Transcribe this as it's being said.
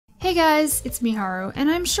Hey guys, it's Miharu, and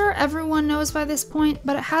I'm sure everyone knows by this point,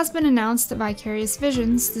 but it has been announced that Vicarious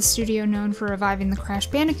Visions, the studio known for reviving the Crash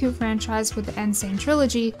Bandicoot franchise with the Sane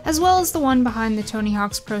trilogy, as well as the one behind the Tony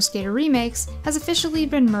Hawk's Pro Skater remakes, has officially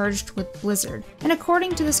been merged with Blizzard. And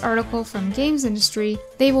according to this article from Games Industry,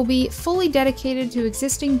 they will be fully dedicated to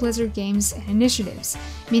existing Blizzard games and initiatives,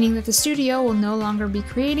 meaning that the studio will no longer be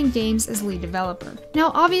creating games as lead developer.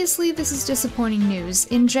 Now obviously this is disappointing news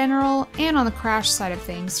in general and on the Crash side of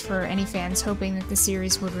things for any fans hoping that the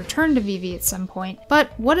series would return to VV at some point,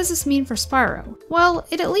 but what does this mean for Spyro? Well,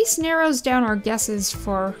 it at least narrows down our guesses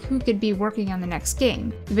for who could be working on the next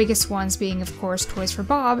game, the biggest ones being of course Toys for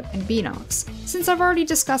Bob and Beanox. Since I've already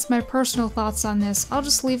discussed my personal thoughts on this, I'll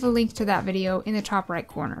just leave a link to that video in the top right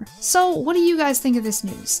corner. So what do you guys think of this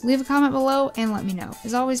news? Leave a comment below and let me know.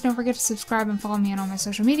 As always, don't forget to subscribe and follow me on all my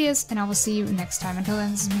social medias, and I will see you next time. Until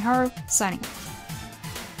then, this is Miharu, signing off.